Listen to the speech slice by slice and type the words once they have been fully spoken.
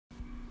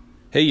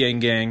Hey Yang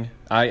Gang,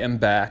 I am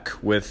back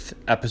with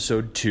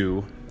episode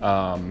 2.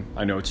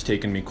 I know it's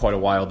taken me quite a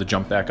while to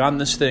jump back on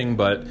this thing,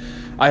 but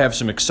I have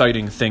some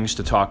exciting things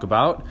to talk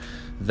about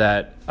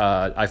that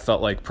I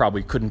felt like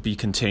probably couldn't be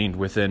contained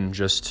within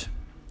just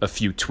a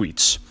few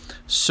tweets.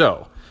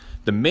 So,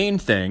 the main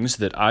things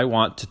that I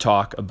want to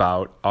talk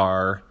about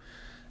are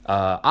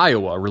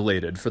Iowa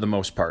related for the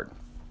most part.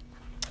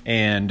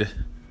 And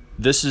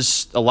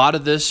a lot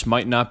of this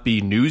might not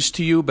be news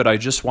to you, but I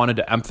just wanted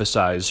to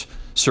emphasize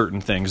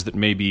certain things that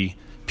maybe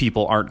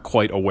people aren't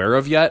quite aware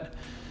of yet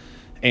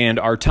and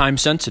are time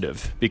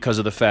sensitive because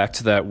of the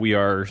fact that we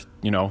are,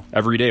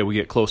 every day we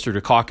get closer to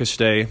caucus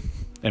day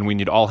and we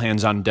need all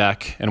hands on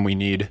deck and we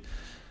need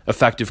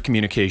effective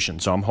communication.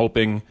 So I'm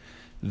hoping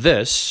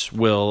this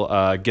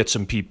will get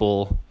some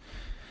people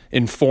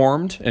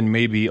informed and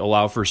maybe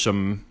allow for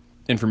some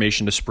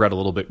information to spread a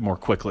little bit more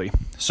quickly.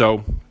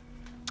 So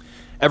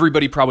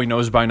everybody probably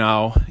knows by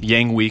now,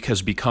 Yang Week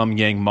has become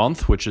Yang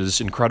Month, which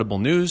is incredible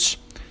news.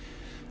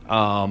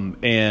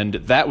 And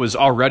that was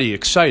already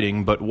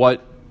exciting, but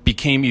what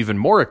became even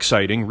more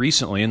exciting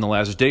recently in the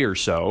last day or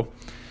so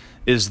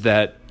is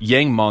that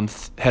Yang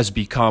Month has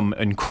become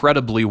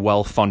incredibly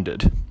well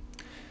funded.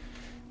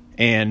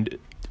 And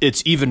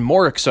it's even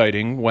more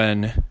exciting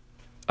when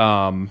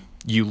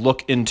you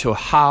look into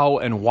how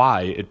and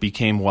why it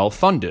became well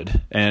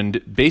funded.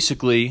 And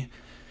basically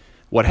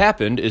what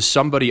happened is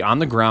somebody on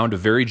the ground, a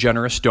very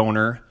generous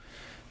donor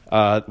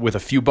with a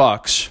few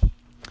bucks,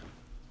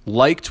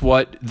 liked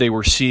what they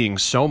were seeing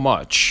so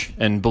much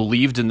and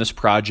believed in this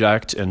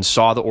project and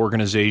saw the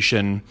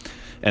organization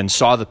and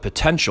saw the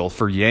potential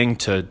for Yang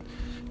to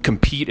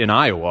compete in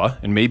Iowa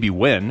and maybe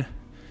win,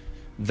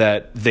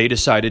 that they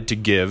decided to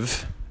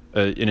give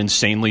an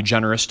insanely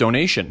generous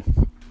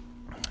donation.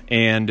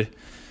 And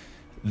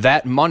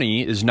that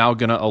money is now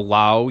going to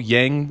allow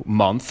Yang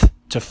Month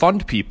to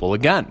fund people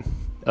again.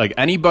 Like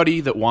anybody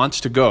that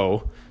wants to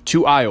go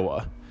to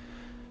Iowa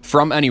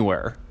from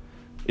anywhere,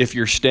 if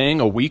you're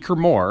staying a week or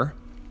more,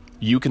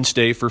 you can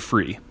stay for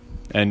free.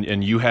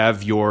 And you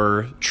have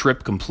your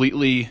trip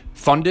completely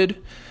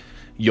funded.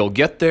 You'll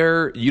get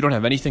there. You don't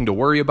have anything to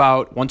worry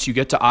about. Once you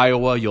get to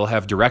Iowa, you'll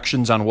have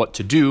directions on what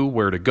to do,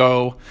 where to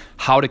go,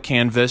 how to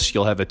canvass.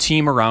 You'll have a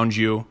team around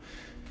you.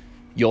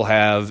 You'll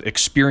have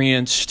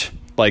experienced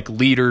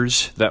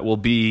leaders that will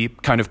be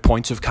kind of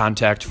points of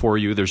contact for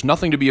you. There's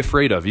nothing to be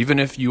afraid of. Even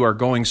if you are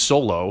going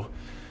solo,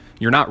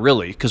 you're not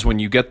really, because when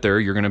you get there,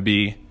 you're going to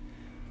be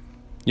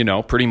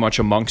pretty much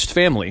amongst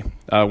family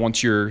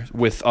once you're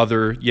with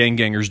other Yang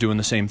Gangers doing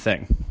the same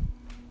thing.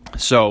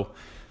 So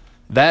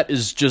that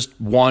is just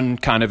one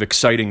kind of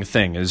exciting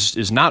thing,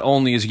 is not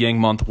only is Yang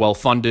Month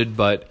well-funded,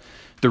 but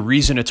the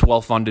reason it's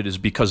well-funded is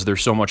because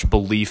there's so much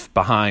belief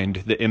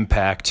behind the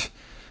impact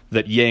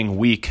that Yang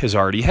Week has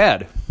already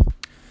had.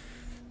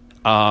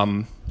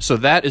 So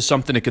that is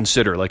something to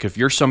consider. Like if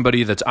you're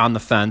somebody that's on the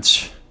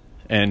fence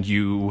and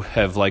you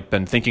have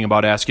been thinking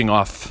about asking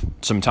off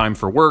some time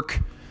for work,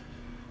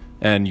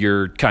 and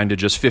you're kind of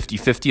just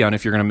 50-50 on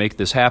if you're going to make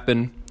this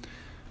happen,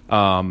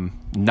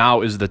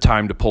 now is the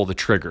time to pull the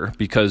trigger,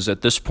 because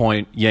at this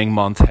point, Yang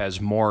Month has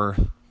more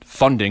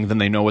funding than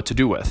they know what to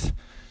do with.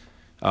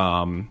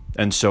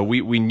 And so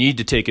we need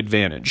to take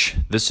advantage.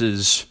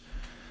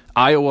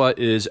 Iowa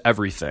is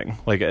everything.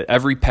 Like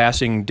every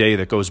passing day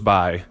that goes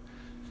by,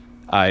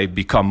 I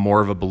become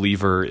more of a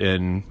believer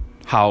in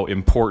how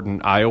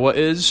important Iowa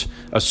is,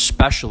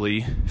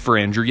 especially for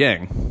Andrew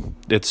Yang.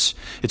 It's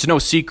no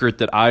secret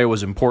that Iowa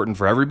is important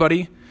for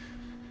everybody,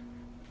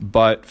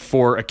 but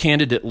for a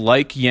candidate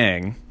like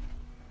Yang,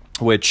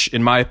 which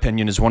in my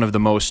opinion is one of the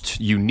most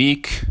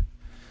unique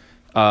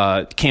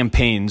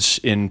campaigns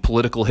in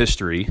political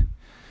history,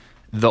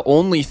 the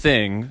only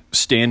thing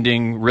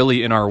standing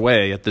really in our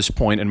way at this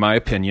point, in my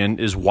opinion,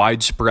 is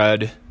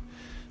widespread,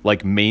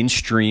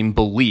 mainstream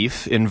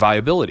belief in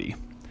viability.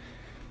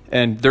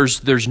 And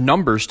there's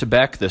numbers to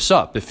back this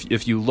up.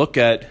 If you look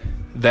at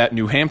that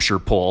New Hampshire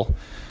poll,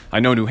 I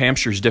know New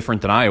Hampshire is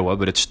different than Iowa,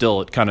 but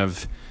it kind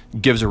of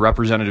gives a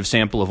representative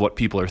sample of what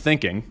people are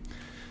thinking.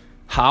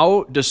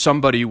 How does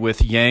somebody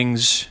with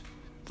Yang's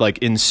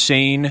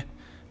insane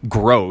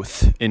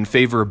growth in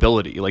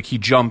favorability, he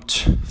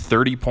jumped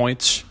 30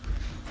 points,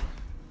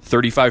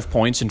 35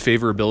 points in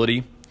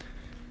favorability,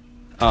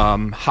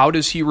 how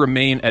does he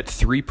remain at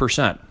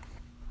 3%?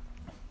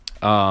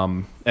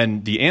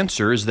 And the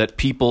answer is that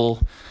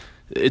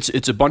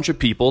it's a bunch of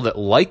people that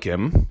like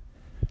him,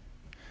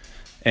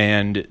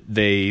 and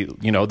they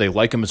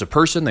like him as a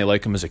person, they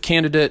like him as a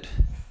candidate,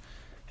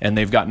 and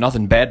they've got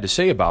nothing bad to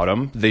say about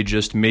him. They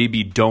just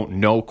maybe don't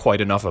know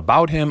quite enough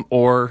about him,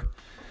 or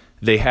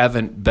they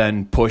haven't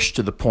been pushed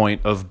to the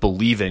point of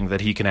believing that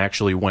he can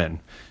actually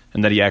win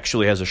and that he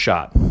actually has a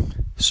shot.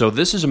 So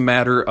this is a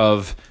matter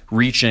of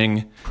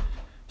reaching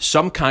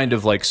some kind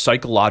of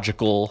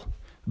psychological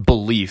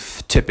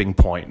belief tipping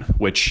point,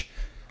 which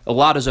a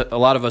lot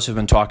of us have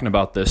been talking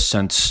about this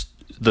since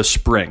the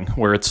spring,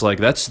 where it's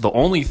that's the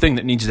only thing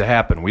that needs to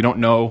happen. We don't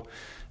know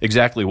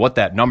exactly what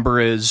that number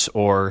is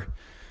or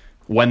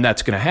when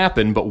that's going to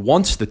happen. But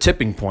once the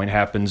tipping point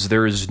happens,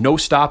 there is no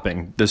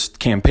stopping this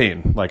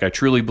campaign. Like, I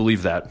truly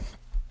believe that.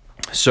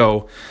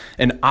 So,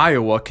 and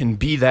Iowa can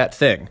be that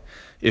thing.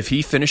 If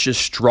he finishes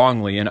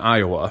strongly in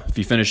Iowa, if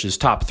he finishes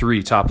top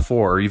 3, top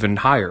 4, or even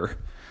higher,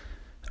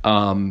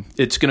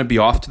 it's going to be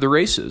off to the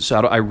races.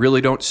 I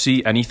really don't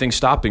see anything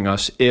stopping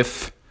us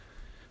if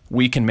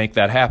we can make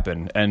that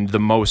happen. And the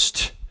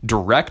most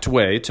direct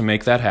way to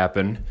make that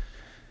happen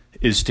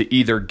is to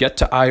either get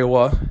to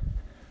Iowa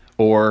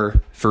or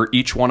for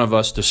each one of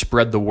us to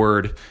spread the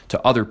word to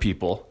other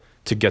people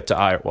to get to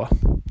Iowa.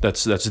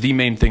 That's the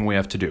main thing we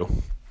have to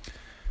do.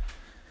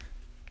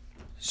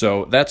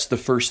 So that's the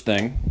first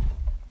thing.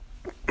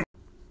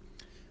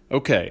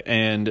 Okay,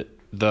 and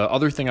the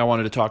other thing I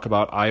wanted to talk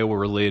about Iowa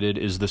related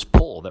is this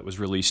poll that was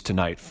released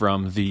tonight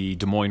from the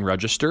Des Moines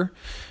Register,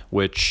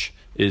 which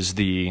is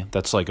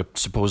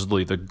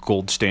supposedly the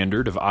gold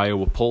standard of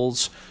Iowa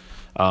polls.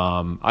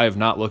 I have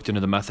not looked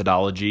into the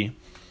methodology.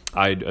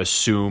 I'd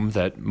assume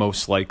that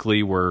most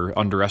likely we're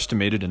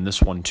underestimated in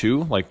this one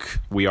too, like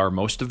we are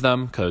most of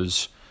them,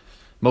 because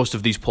most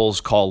of these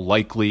polls call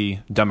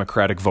likely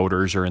Democratic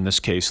voters, or in this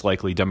case,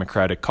 likely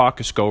Democratic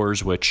caucus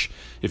goers, which,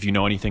 if you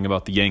know anything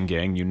about the Yang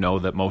Gang, you know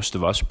that most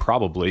of us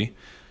probably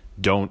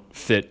don't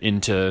fit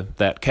into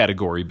that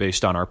category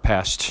based on our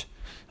past,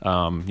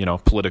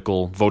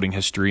 political voting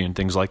history and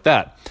things like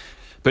that.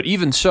 But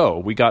even so,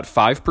 we got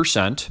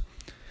 5%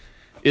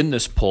 in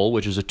this poll,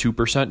 which is a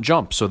 2%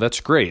 jump. So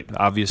that's great.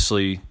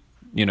 Obviously,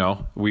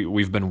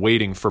 we've been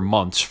waiting for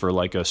months for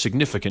like a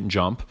significant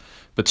jump,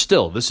 but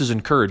still, this is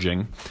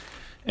encouraging.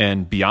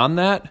 And beyond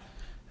that,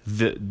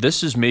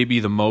 this is maybe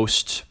the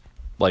most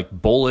like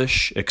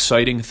bullish,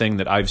 exciting thing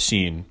that I've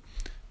seen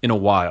in a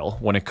while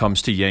when it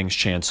comes to Yang's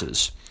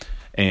chances.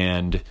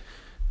 And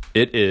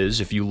it is,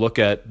 if you look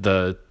at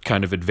the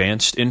kind of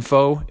advanced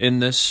info in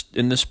this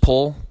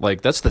poll,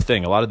 like that's the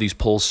thing. A lot of these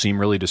polls seem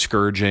really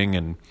discouraging,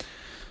 and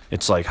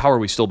it's like, how are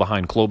we still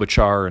behind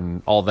Klobuchar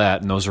and all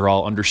that? And those are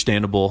all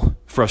understandable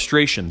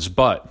frustrations.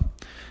 But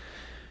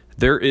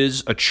there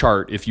is a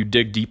chart, if you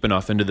dig deep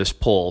enough into this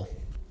poll,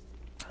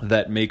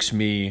 that makes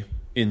me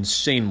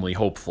insanely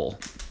hopeful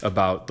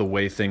about the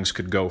way things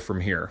could go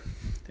from here.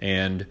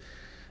 And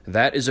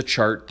that is a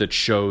chart that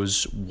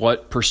shows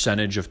what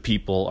percentage of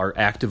people are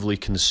actively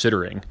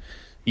considering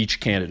each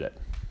candidate.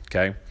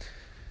 Okay.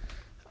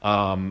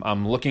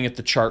 I'm looking at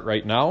the chart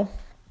right now.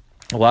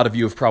 A lot of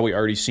you have probably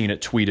already seen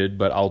it tweeted,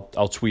 but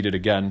I'll tweet it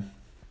again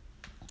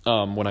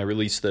when I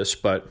release this.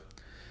 But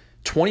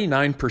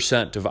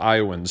 29% of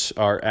Iowans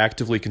are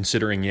actively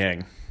considering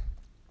Yang.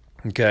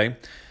 Okay.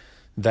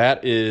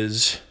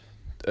 That's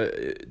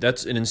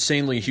an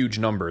insanely huge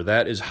number.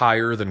 That is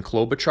higher than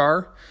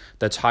Klobuchar.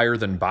 That's higher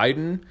than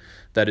Biden.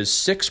 That is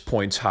 6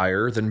 points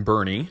higher than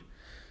Bernie.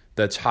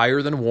 That's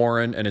higher than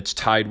Warren, and it's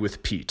tied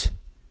with Pete.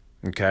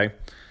 Okay.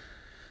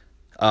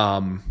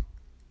 I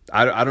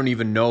don't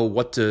even know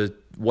what to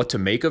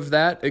make of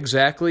that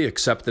exactly,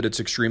 except that it's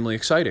extremely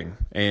exciting,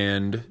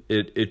 and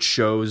it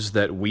shows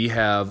that we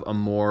have a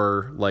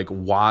more like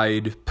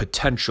wide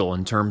potential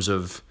in terms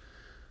of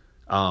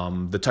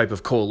the type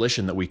of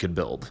coalition that we could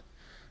build.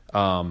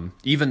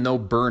 Even though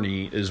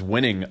Bernie is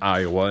winning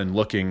Iowa and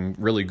looking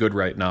really good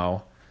right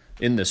now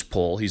in this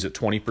poll, he's at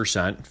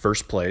 20%,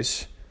 first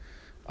place.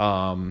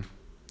 He's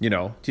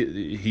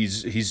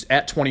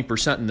at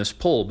 20% in this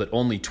poll, but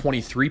only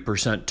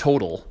 23%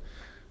 total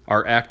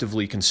are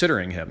actively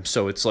considering him.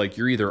 So it's like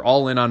you're either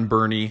all in on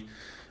Bernie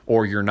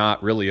or you're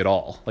not really at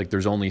all. Like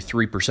there's only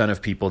 3%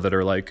 of people that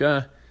are like,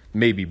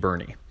 maybe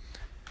Bernie.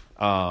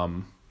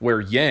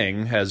 Where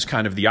Yang has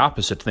kind of the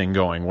opposite thing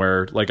going,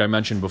 where, like I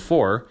mentioned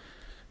before,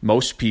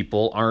 most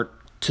people aren't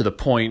to the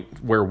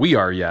point where we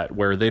are yet,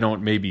 where they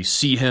don't maybe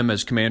see him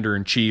as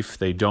commander-in-chief,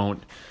 they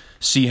don't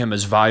see him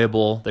as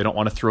viable, they don't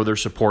want to throw their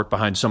support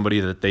behind somebody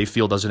that they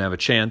feel doesn't have a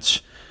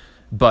chance.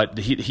 But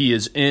he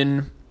is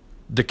in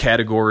the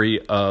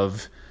category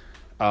of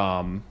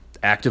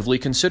actively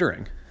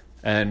considering.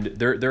 And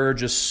there are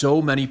just so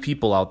many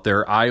people out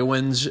there,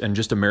 Iowans and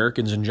just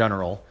Americans in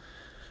general,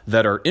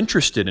 that are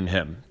interested in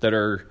him, that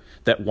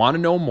want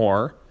to know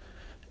more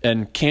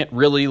and can't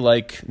really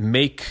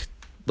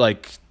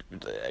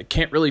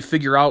can't really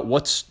figure out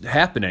what's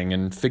happening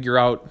and figure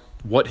out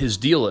what his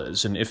deal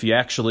is and if he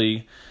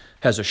actually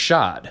has a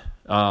shot.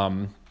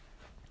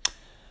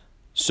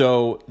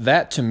 So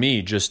that to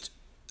me just,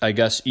 I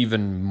guess,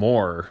 even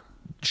more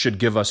should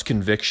give us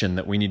conviction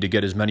that we need to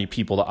get as many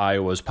people to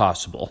Iowa as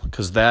possible,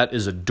 because that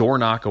is a door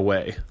knock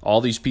away.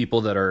 All these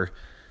people that are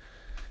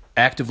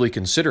actively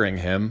considering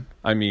him,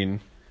 I mean,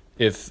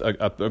 if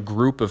a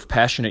group of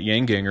passionate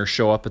Yang Gangers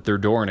show up at their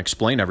door and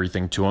explain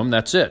everything to them,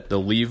 that's it.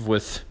 They'll leave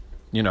with,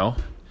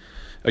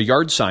 a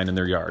yard sign in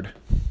their yard.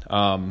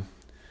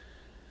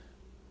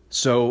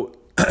 So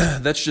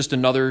that's just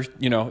another,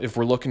 if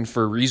we're looking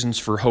for reasons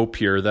for hope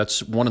here,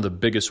 that's one of the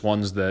biggest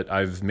ones that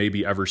I've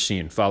maybe ever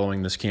seen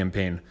following this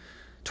campaign.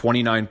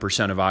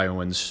 29% of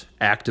Iowans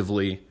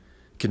actively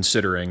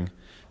considering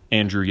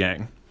Andrew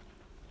Yang.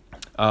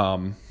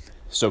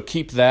 So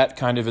keep that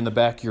kind of in the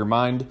back of your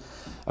mind.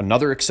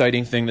 Another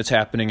exciting thing that's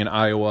happening in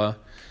Iowa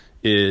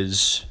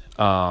is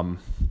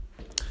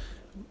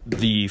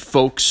the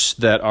folks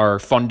that are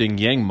funding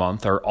Yang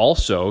Month are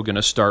also going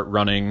to start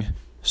running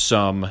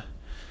some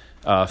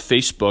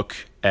Facebook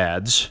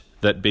ads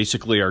that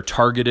basically are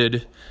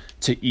targeted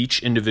to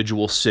each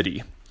individual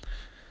city.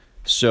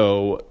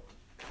 So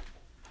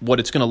what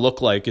it's going to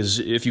look like is,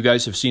 if you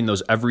guys have seen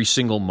those every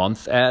single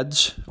month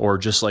ads, or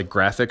just like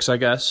graphics, I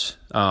guess,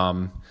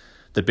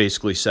 that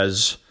basically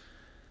says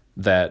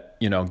that,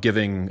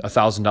 giving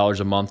 $1,000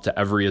 a month to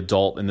every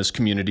adult in this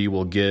community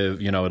will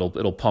give,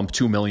 it'll pump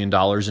 $2 million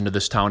into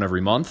this town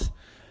every month.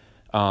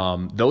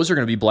 Those are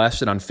going to be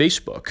blasted on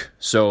Facebook.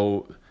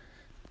 So,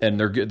 and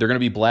they're going to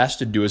be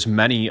blasted to as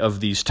many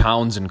of these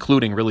towns,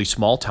 including really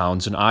small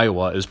towns in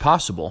Iowa, as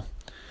possible.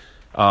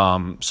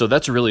 So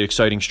that's a really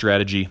exciting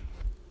strategy.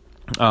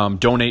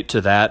 Donate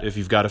to that if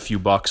you've got a few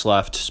bucks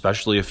left,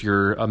 especially if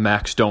you're a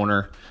max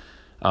donor.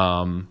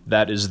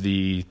 That is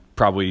the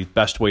probably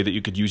best way that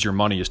you could use your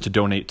money, is to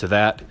donate to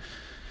that,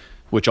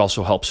 which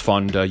also helps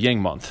fund Yang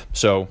Month.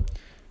 So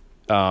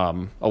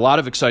a lot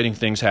of exciting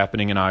things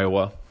happening in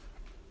Iowa,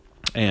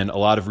 and a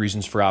lot of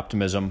reasons for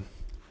optimism.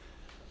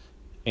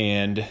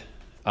 And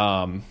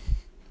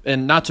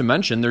not to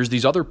mention, there's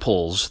these other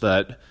polls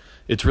that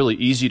it's really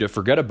easy to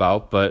forget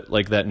about, but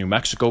like that New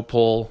Mexico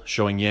poll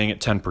showing Yang at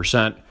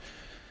 10%,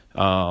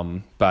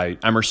 by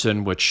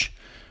Emerson, which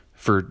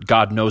for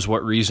God knows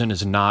what reason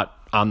is not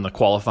on the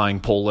qualifying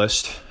poll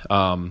list.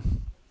 But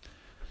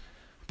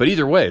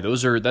either way,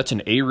 that's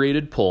an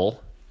A-rated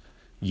poll.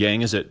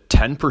 Yang is at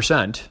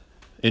 10%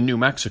 in New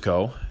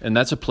Mexico, and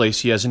that's a place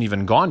he hasn't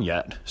even gone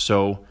yet.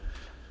 So,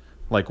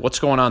 like, what's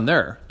going on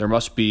there? There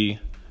must be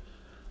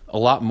a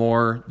lot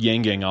more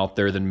Yang Gang out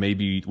there than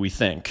maybe we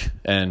think.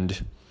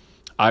 And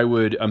I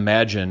would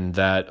imagine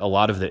that a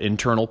lot of the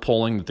internal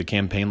polling that the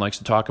campaign likes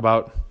to talk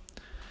about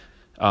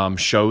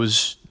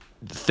shows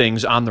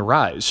things on the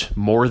rise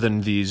more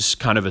than these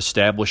kind of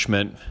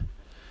establishment,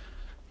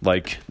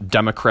 like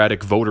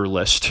Democratic voter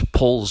list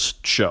polls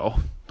show.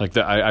 Like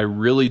that, I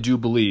really do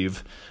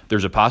believe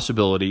there's a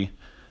possibility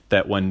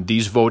that when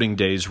these voting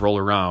days roll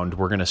around,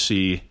 we're going to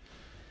see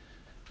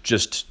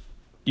just,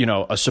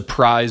 a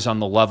surprise on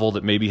the level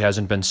that maybe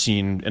hasn't been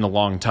seen in a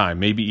long time,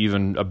 maybe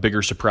even a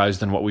bigger surprise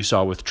than what we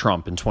saw with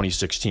Trump in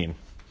 2016.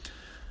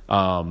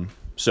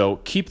 So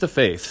keep the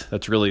faith.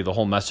 That's really the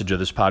whole message of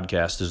this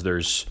podcast, is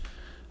there's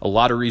a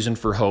lot of reason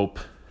for hope.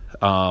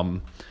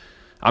 I'm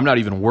not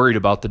even worried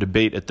about the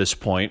debate at this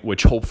point,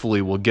 which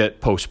hopefully will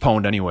get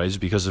postponed anyways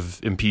because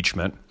of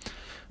impeachment.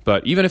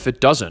 But even if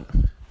it doesn't,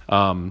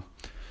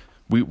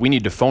 we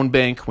need to phone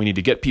bank. We need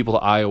to get people to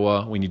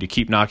Iowa. We need to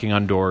keep knocking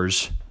on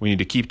doors. We need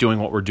to keep doing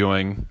what we're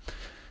doing.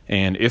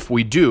 And if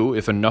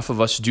enough of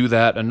us do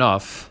that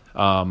enough,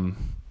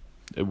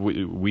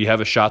 we have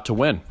a shot to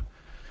win.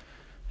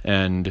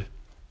 And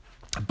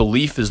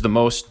belief is the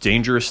most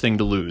dangerous thing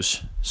to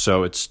lose.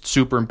 So it's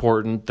super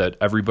important that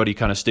everybody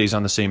kind of stays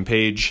on the same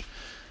page.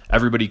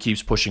 Everybody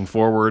keeps pushing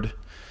forward.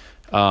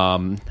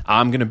 I'm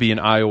going to be in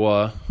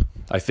Iowa,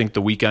 I think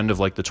the weekend of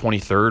like the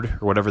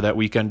 23rd or whatever that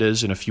weekend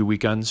is, in a few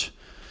weekends.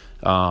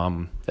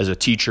 As a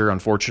teacher,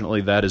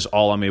 unfortunately, that is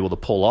all I'm able to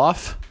pull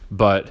off.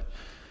 But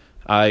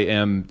I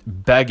am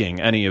begging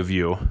any of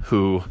you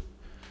who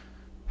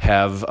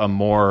have a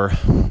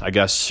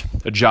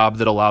job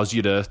that allows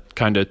you to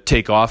kind of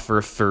take off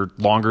for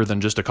longer than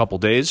just a couple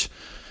days,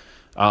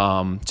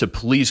 to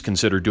please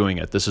consider doing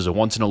it. This is a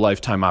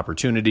once-in-a-lifetime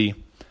opportunity.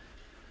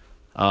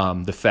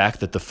 The fact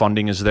that the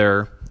funding is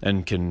there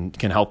and can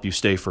help you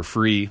stay for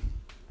free,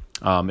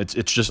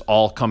 it's just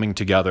all coming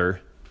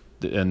together,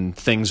 and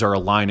things are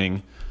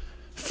aligning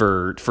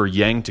for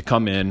Yang to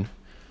come in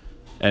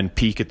and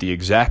peak at the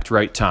exact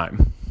right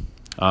time.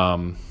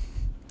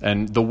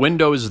 And the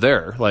window is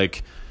there.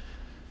 Like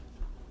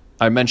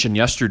I mentioned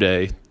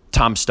yesterday,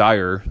 Tom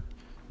Steyer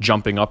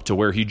jumping up to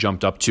where he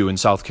jumped up to in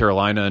South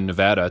Carolina and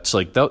Nevada. It's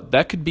like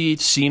that could be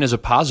seen as a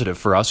positive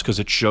for us, because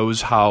it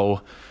shows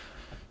how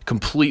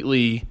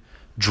completely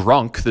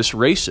drunk this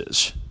race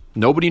is.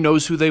 Nobody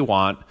knows who they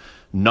want.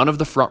 None of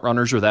the front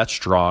runners are that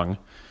strong.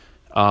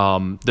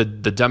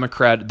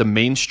 The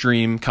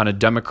mainstream kind of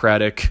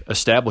Democratic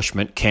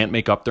establishment can't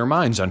make up their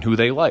minds on who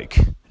they like.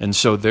 And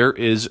so there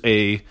is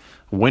a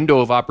window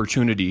of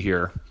opportunity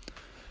here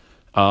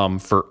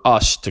for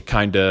us to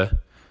kind of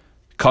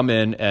come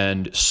in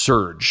and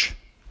surge,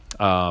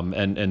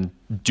 and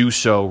do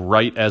so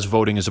right as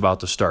voting is about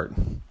to start.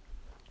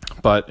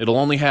 But it'll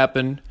only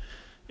happen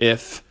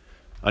if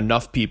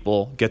enough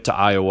people get to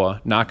Iowa,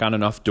 knock on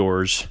enough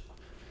doors,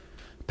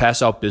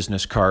 pass out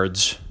business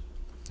cards,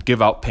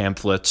 give out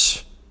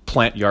pamphlets,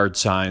 plant yard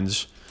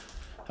signs,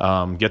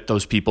 get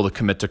those people to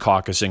commit to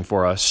caucusing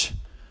for us,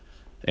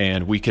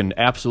 and we can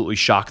absolutely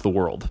shock the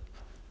world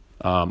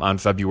on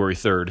February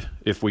 3rd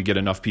if we get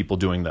enough people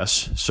doing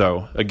this.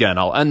 So again,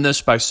 I'll end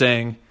this by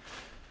saying,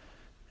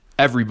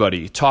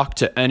 everybody, talk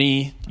to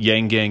any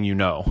Yang Gang you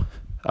know.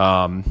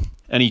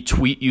 Any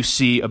tweet you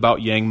see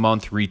about Yang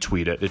Month,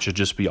 retweet it. It should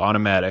just be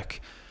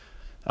automatic.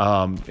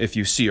 If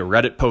you see a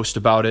Reddit post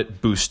about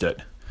it, boost it.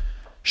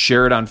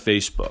 share it on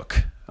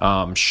Facebook.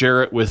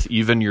 Share it with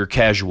even your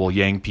casual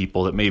Yang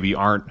people that maybe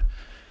aren't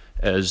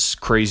as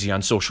crazy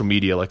on social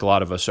media like a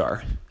lot of us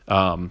are.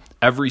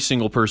 Every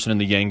single person in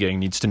the Yang Gang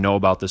needs to know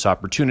about this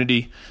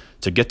opportunity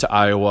to get to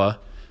Iowa,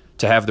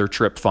 to have their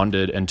trip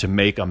funded, and to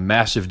make a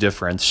massive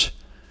difference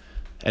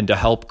and to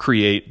help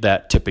create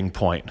that tipping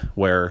point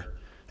where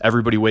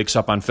everybody wakes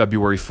up on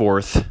February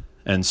 4th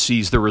and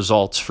sees the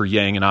results for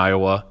Yang in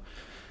Iowa,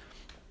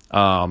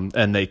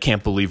 and they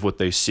can't believe what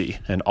they see.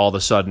 And all of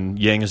a sudden,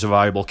 Yang is a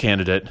viable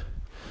candidate,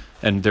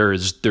 and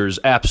there's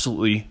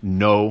absolutely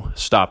no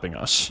stopping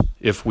us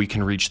if we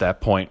can reach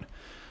that point.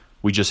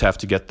 We just have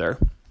to get there.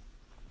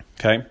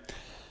 Okay?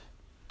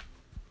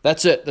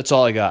 That's it. That's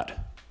all I got.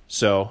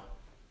 So,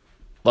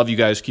 love you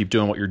guys. Keep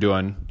doing what you're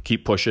doing.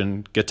 Keep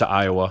pushing. Get to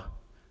Iowa.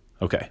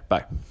 Okay,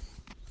 bye.